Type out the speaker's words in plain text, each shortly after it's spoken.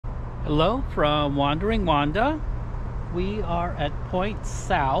Hello from Wandering WandA. We are at Point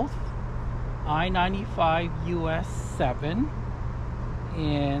South, I-95 US 7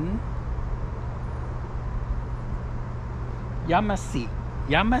 in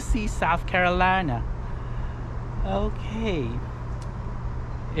Yemassee, South Carolina. Okay,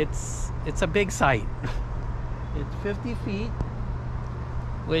 it's a big site. It's 50 feet,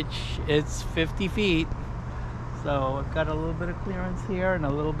 which is 50 feet. So I've got a little bit of clearance here and a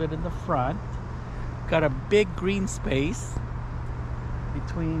little bit in the front. Got a big green space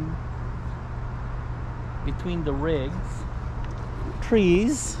between the rigs,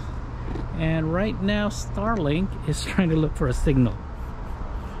 trees, and right now Starlink is trying to look for a signal.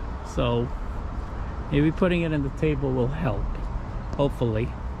 So maybe putting it in the table will help. Hopefully.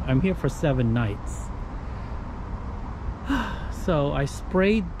 I'm here for 7 nights. So I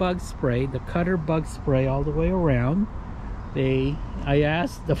sprayed bug spray, the cutter bug spray all the way around. I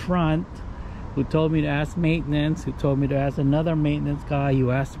asked the front, who told me to ask maintenance, who told me to ask another maintenance guy, who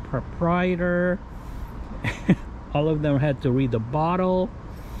asked the proprietor. All of them had to read the bottle.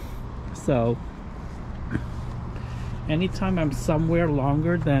 So anytime I'm somewhere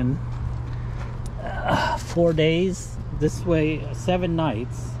longer than 4 days, this way 7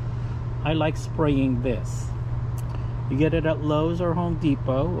 nights, I like spraying this. You get it at Lowe's or Home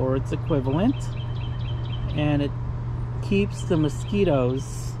Depot or its equivalent, and it keeps the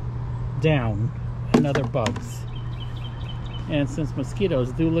mosquitoes down and other bugs. And since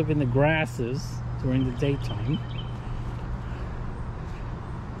mosquitoes do live in the grasses during the daytime,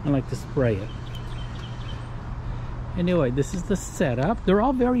 I like to spray it. Anyway, this is the setup. They're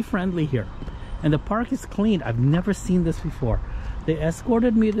all very friendly here, and the park is clean. I've never seen this before. They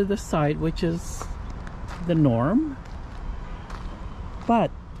escorted me to the site, which is the norm.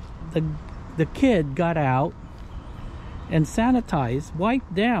 But the kid got out and sanitized,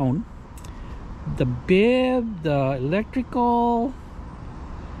 wiped down the bib, the electrical,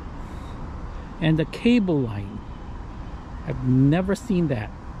 and the cable line. I've never seen that.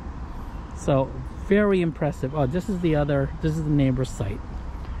 So very impressive. Oh, this is the neighbor's site.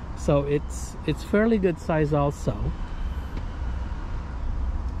 So it's fairly good size also.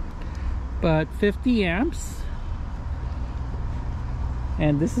 But 50 amps.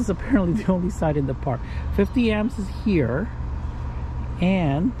 And this is apparently the only site in the park. 50 amps is here,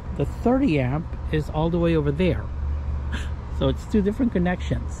 and the 30 amp is all the way over there. So it's 2 different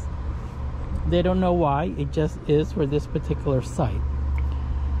connections. They don't know why, it just is for this particular site.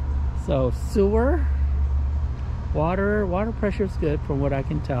 So sewer, water pressure is good from what I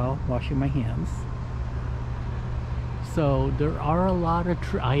can tell, washing my hands. So there are a lot of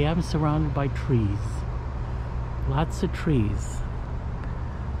I am surrounded by trees. Lots of trees.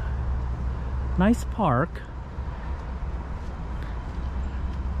 Nice park.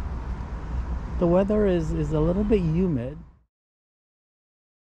 The weather is a little bit humid.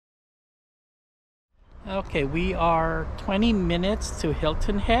 Okay, we are 20 minutes to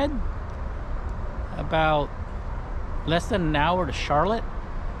Hilton Head, about less than an hour to Charlotte,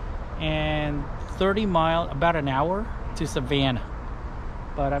 and 30 miles, about an hour to Savannah.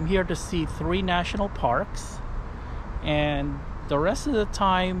 But I'm here to see 3 national parks, and the rest of the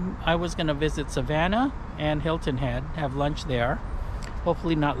time I was going to visit Savannah and Hilton Head, have lunch there,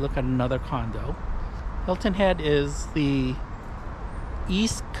 hopefully not look at another condo. Hilton Head is the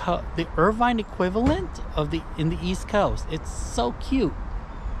East Coast, the Irvine equivalent of in the East Coast. It's so cute.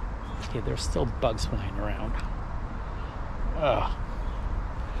 Okay, there's still bugs flying around. Ugh.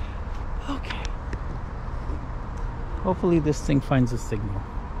 Okay. Hopefully this thing finds a signal.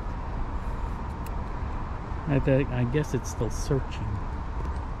 I guess it's still searching.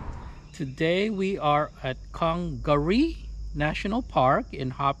 Today we are at Congaree National Park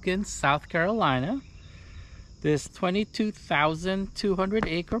in Hopkins, South Carolina. This 22,200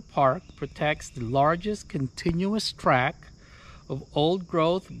 acre park protects the largest continuous tract of old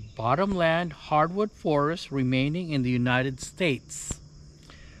growth bottomland hardwood forest remaining in the United States.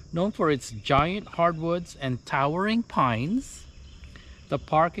 Known for its giant hardwoods and towering pines, the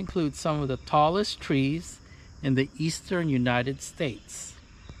park includes some of the tallest trees in the eastern United States.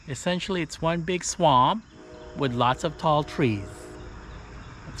 Essentially, it's one big swamp with lots of tall trees.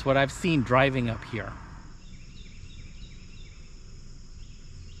 That's what I've seen driving up here.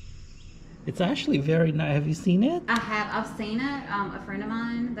 It's actually very nice. Have you seen it? I have. I've seen it. A friend of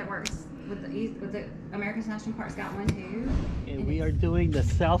mine that works with the America's National Parks got one too. And we are doing the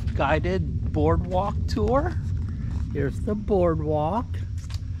self-guided boardwalk tour. Here's the boardwalk.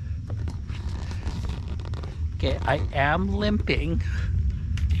 Okay, I am limping.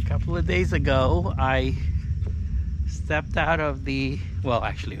 A couple of days ago, I stepped out of the, well,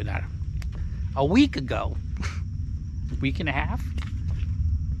 actually not a week ago, a week and a half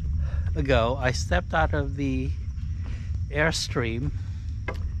ago, I stepped out of the Airstream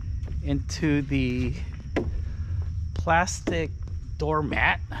into the plastic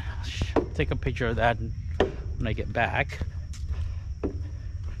doormat. I'll take a picture of that when I get back.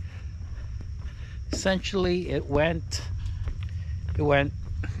 Essentially, it went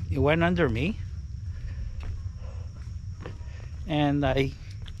under me, and I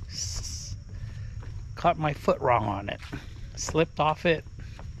caught my foot wrong on it, slipped off it,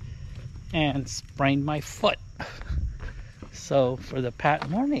 and sprained my foot. So for the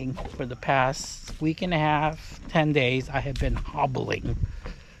past week and a half, 10 days, I have been hobbling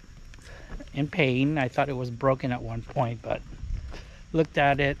in pain. I thought it was broken at one point, but looked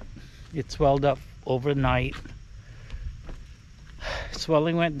at it, it swelled up overnight.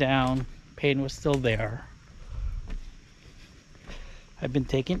 Swelling went down, pain was still there. I've been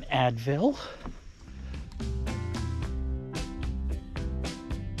taking Advil.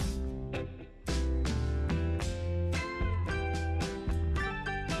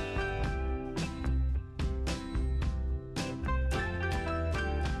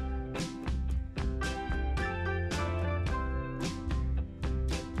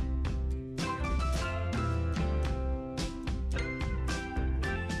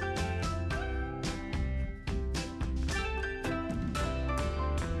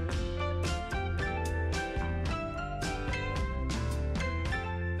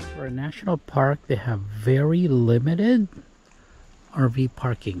 For a national park, they have very limited RV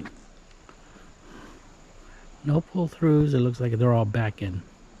parking. No pull-throughs. It looks like they're all back in.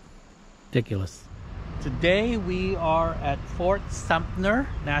 Ridiculous. Today we are at Fort Sumter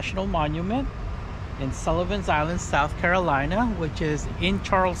National Monument in Sullivans Island, South Carolina, which is in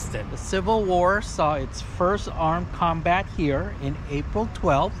Charleston. The Civil War saw its first armed combat here in April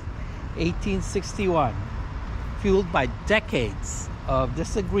 12, 1861, fueled by decades of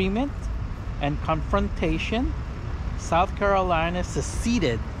disagreement and confrontation. South Carolina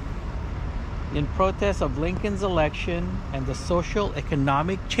seceded in protest of Lincoln's election and the social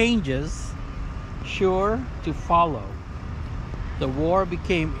economic changes sure to follow. The war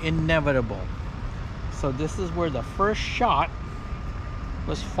became inevitable. So this is where the first shot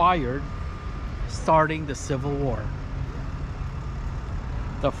was fired, starting the Civil War.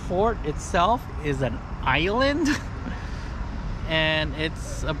 The fort itself is an island and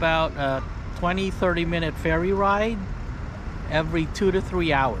it's about a 20-30 minute ferry ride every 2 to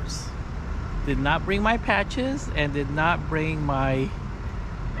 3 hours. Did not bring my patches and did not bring my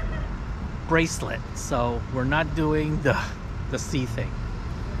bracelet, so we're not doing the sea thing.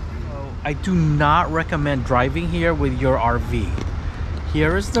 So I do not recommend driving here with your RV.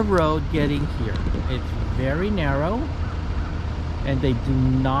 Here is the road getting here. It's very narrow and they do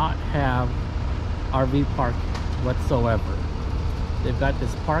not have RV parking whatsoever. They've got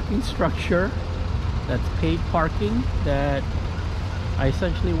this parking structure that's paid parking that I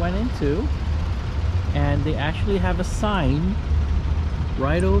essentially went into, and they actually have a sign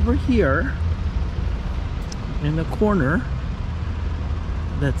right over here in the corner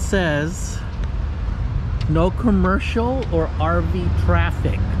that says no commercial or RV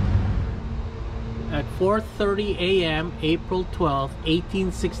traffic. At 4:30 a.m. April 12,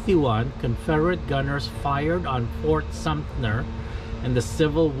 1861, Confederate gunners fired on Fort Sumter and the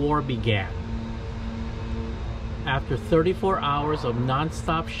Civil War began. After 34 hours of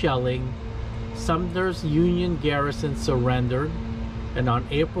non-stop shelling, Sumter's Union garrison surrendered, and on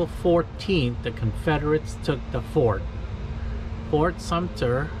April 14th, the Confederates took the fort. Fort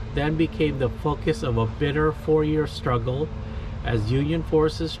Sumter then became the focus of a bitter 4-year struggle as Union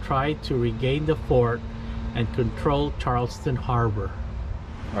forces tried to regain the fort and control Charleston Harbor.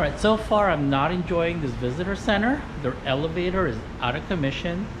 Alright, so far I'm not enjoying this visitor center. Their elevator is out of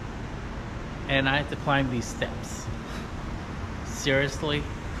commission and I have to climb these steps. Seriously?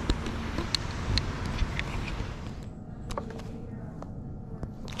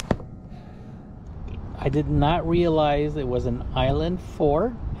 I did not realize it was an island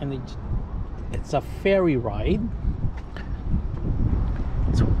fort and it's a ferry ride.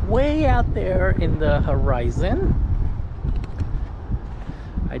 It's way out there in the horizon.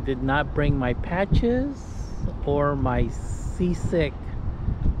 I did not bring my patches or my seasick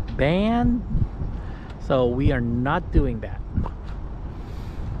band, so we are not doing that.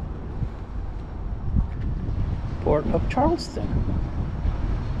 Port of Charleston.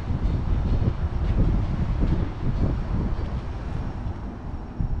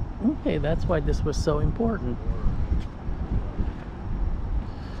 Okay, that's why this was so important.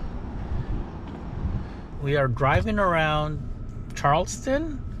 We are driving around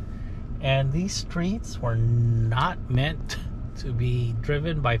Charleston And these streets were not meant to be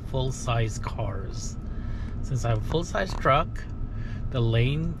driven by full-size cars. Since I have a full-size truck, the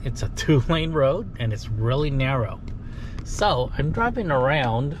lane, it's a 2-lane road and it's really narrow. So I'm driving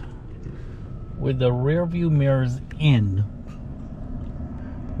around with the rear view mirrors in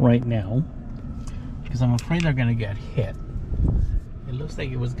right now because I'm afraid they're gonna get hit. It looks like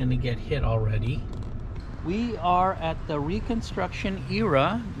it was gonna get hit already. We are at the Reconstruction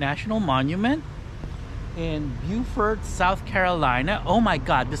Era National Monument in Beaufort, South Carolina. Oh my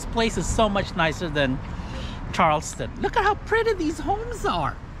God, this place is so much nicer than Charleston. Look at how pretty these homes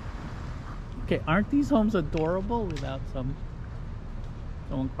are. Okay, aren't these homes adorable without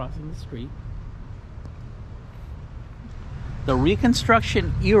someone crossing the street? The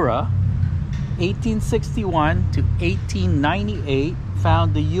Reconstruction Era, 1861 to 1898,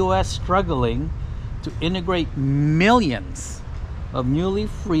 found the U.S. struggling to integrate millions of newly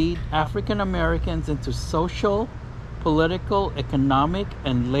freed African Americans into social, political, economic,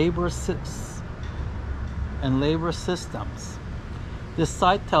 and labor systems. This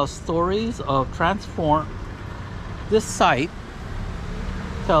site tells stories of transformation,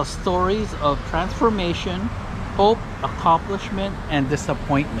 hope, accomplishment, and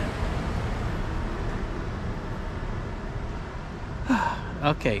disappointment.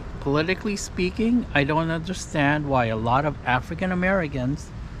 Okay, politically speaking, I don't understand why a lot of African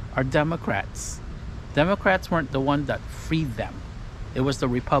Americans are Democrats. Democrats weren't the one that freed them. It was the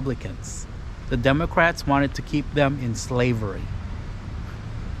Republicans. The Democrats wanted to keep them in slavery.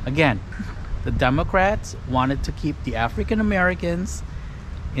 Again, the Democrats wanted to keep the African Americans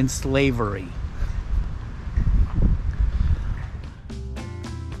in slavery.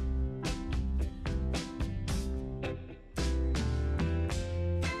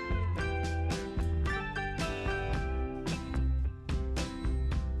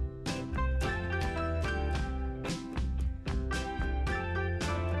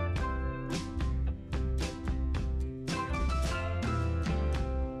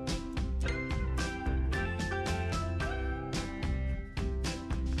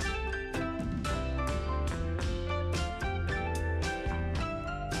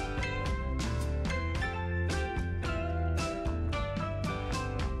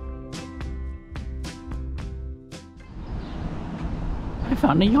 I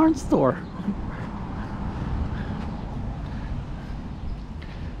found a yarn store.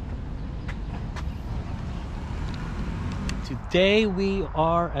 Today we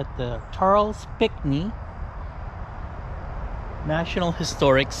are at the Charles Pinkney National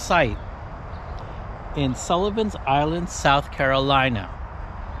Historic Site in Sullivans Island, South Carolina,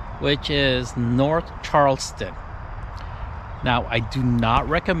 which is North Charleston. Now, I do not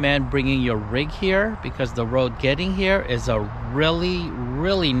recommend bringing your rig here because the road getting here is a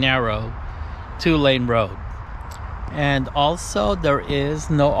really narrow 2-lane road. And also, there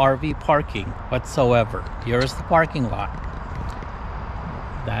is no RV parking whatsoever. Here is the parking lot.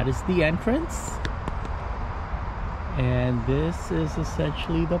 That is the entrance. And this is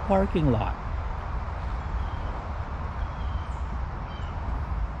essentially the parking lot.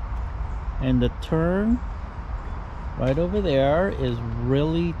 And the turn right over there is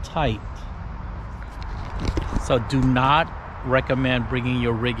really tight. So do not recommend bringing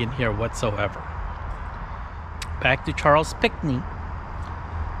your rig in here whatsoever. Back to Charles Pinkney.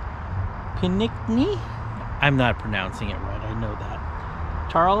 Pinkney? I'm not pronouncing it right, I know that.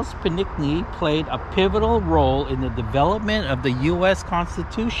 Charles Pinkney played a pivotal role in the development of the U.S.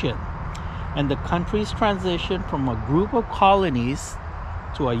 Constitution and the country's transition from a group of colonies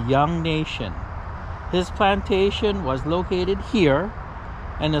to a young nation. His plantation was located here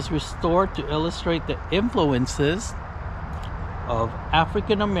and is restored to illustrate the influences of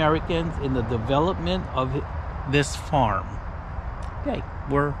African Americans in the development of this farm. Okay,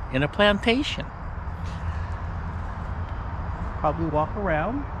 we're in a plantation. Probably walk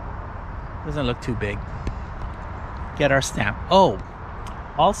around. Doesn't look too big. Get our stamp. Oh,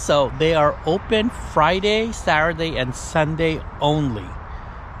 also, they are open Friday, Saturday, and Sunday only.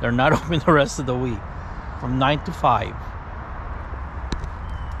 They're not open the rest of the week. From 9 to 5.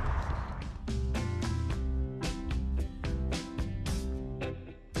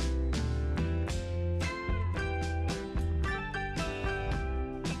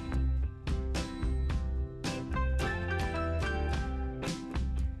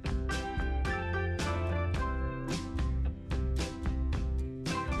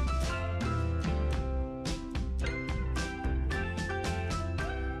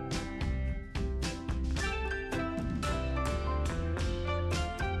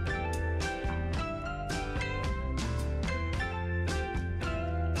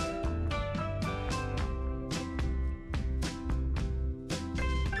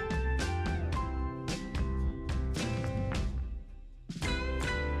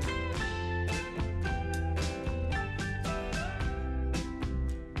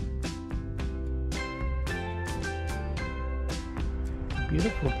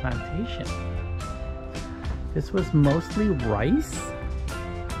 Beautiful plantation. This was mostly rice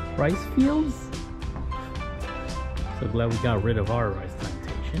fields. So glad we got rid of our rice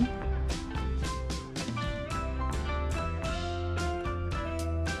plantation.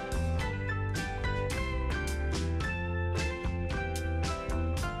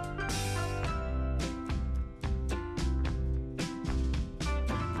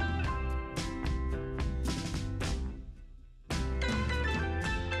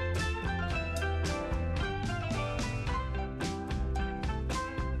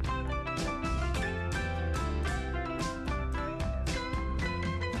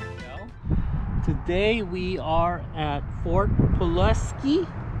 Today we are at Fort Pulaski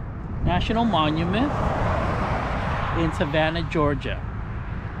National Monument in Savannah, Georgia.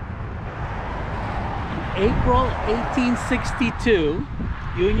 In April 1862,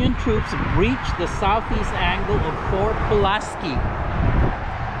 Union troops breached the southeast angle of Fort Pulaski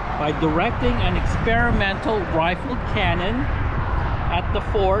by directing an experimental rifled cannon at the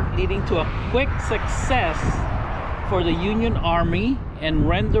fort, leading to a quick success for the Union Army and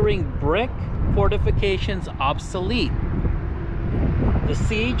rendering brick fortifications obsolete. The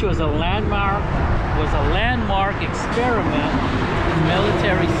siege was a landmark experiment in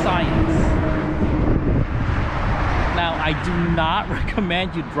military science. Now, I do not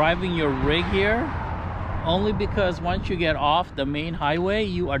recommend you driving your rig here, only because once you get off the main highway,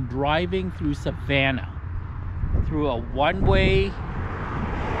 you are driving through Savannah, through a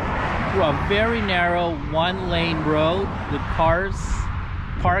very narrow one-lane road with cars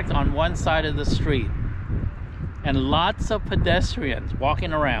parked on one side of the street and lots of pedestrians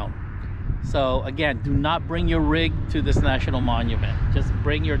walking around. So again, do not bring your rig to this national monument. Just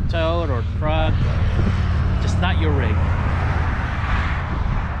bring your tote or truck, just not your rig.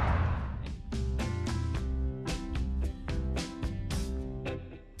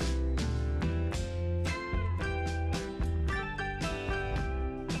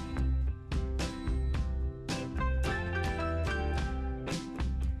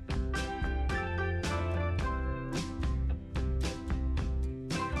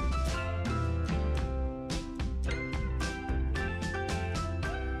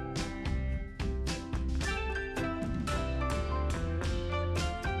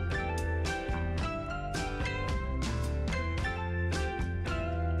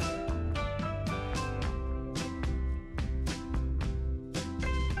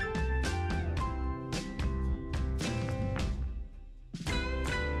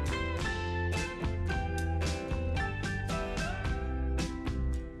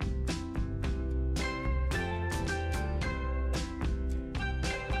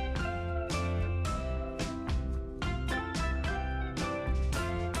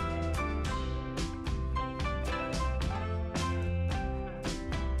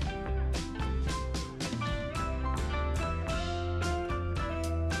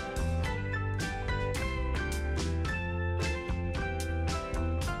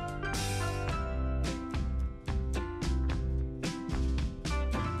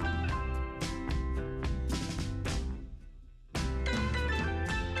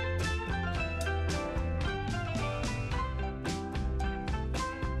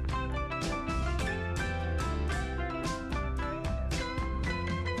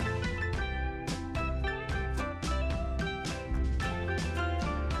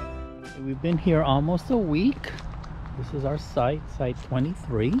 We've been here almost a week. This is our site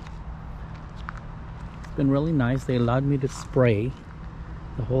 23. It's been really nice. They allowed me to spray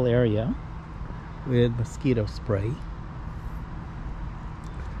the whole area with mosquito spray.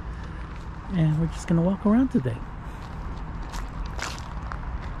 And we're just gonna walk around today.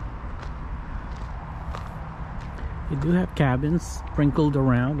 They do have cabins sprinkled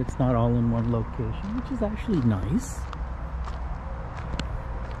around. It's not all in one location, which is actually nice.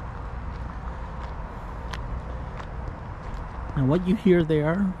 And what you hear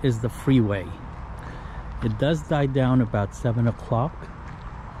there is the freeway. It does die down about 7 o'clock.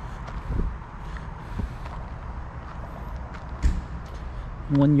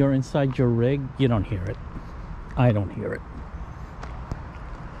 When you're inside your rig, you don't hear it. I don't hear it.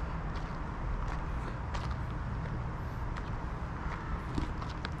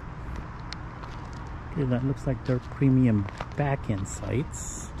 Okay, that looks like their premium back-end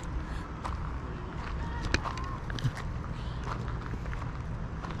sites.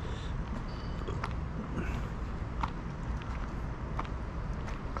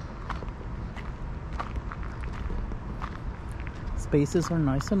 Spaces are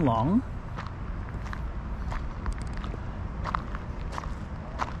nice and long.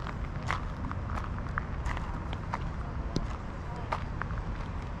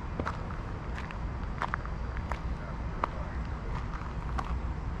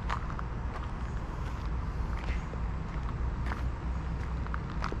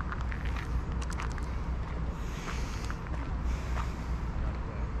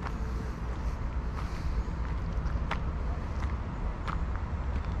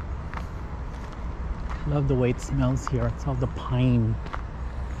 Love the way it smells here. It's all the pine.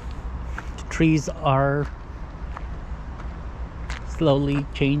 The trees are slowly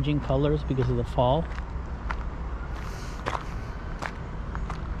changing colors because of the fall.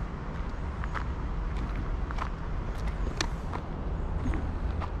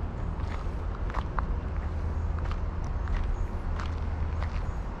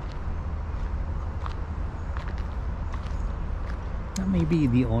 That may be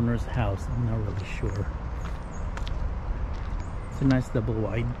the owner's house. I'm not really sure. It's a nice double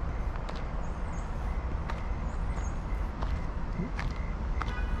wide.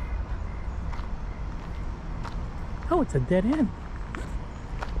 Oh, it's a dead end.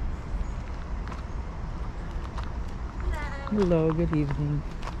 Hello, good evening.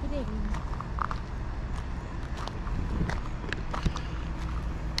 Good evening.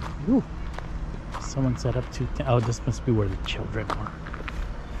 Ooh. Someone set up two. Oh, this must be where the children are.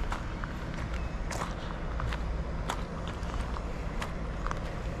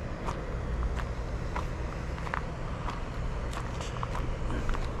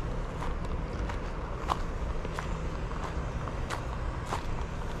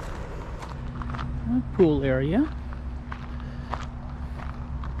 Pool area.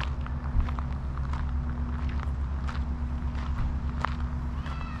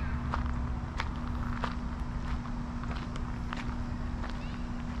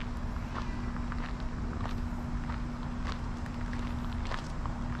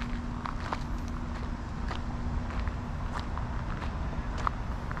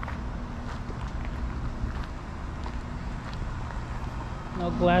 No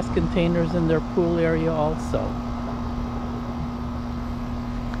glass containers in their pool area also.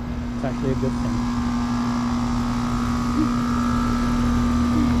 It's actually a good thing.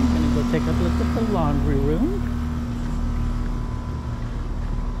 I'm gonna go take a look at the laundry room.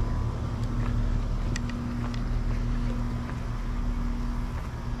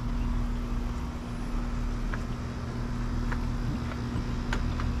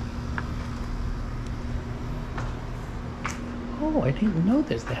 Oh, I didn't know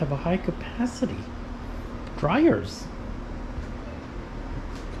this. They have a high capacity dryers.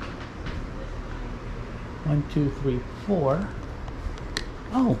 1, 2, 3, 4.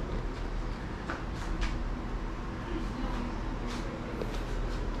 Oh.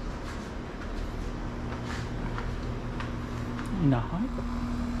 In a high.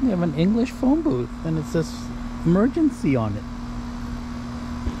 They have an English phone booth and it says emergency on it.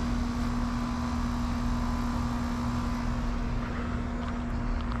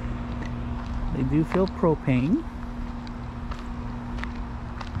 They do fill propane.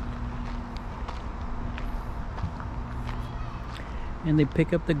 And they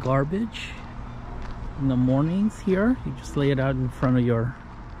pick up the garbage in the mornings here. You just lay it out in front of your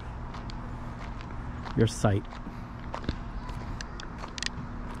site.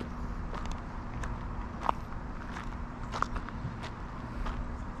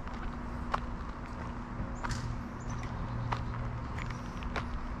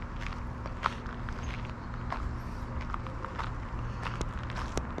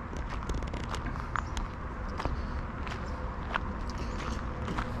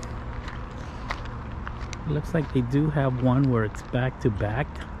 It looks like they do have one where it's back to back.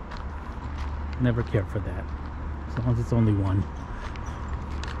 Never care for that, as long as it's only one.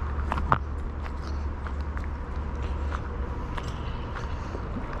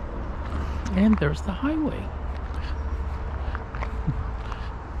 And there's the highway.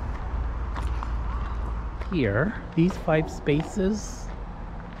 Here, these 5 spaces,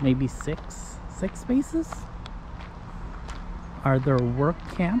 maybe six spaces, are their work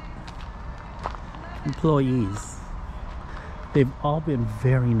camp employees. They've all been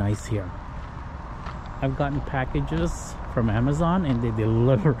very nice here. I've gotten packages from Amazon and they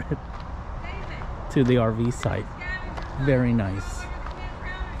deliver it to the RV site. Very nice.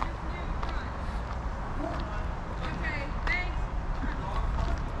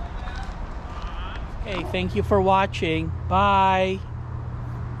 Okay, thank you for watching. Bye.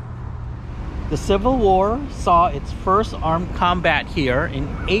 The Civil War saw its first armed combat here in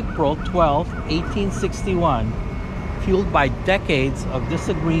April 12, 1861, fueled by decades of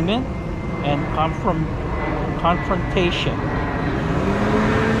disagreement and confrontation.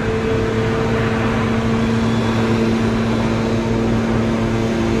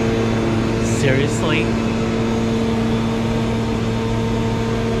 Seriously?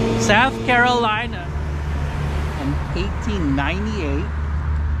 South Carolina in 1898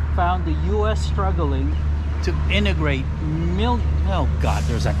 found the U.S. struggling to integrate oh God,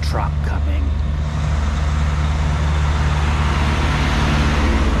 there's a truck coming.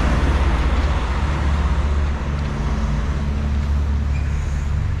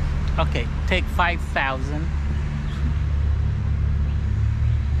 Okay, take 5,000.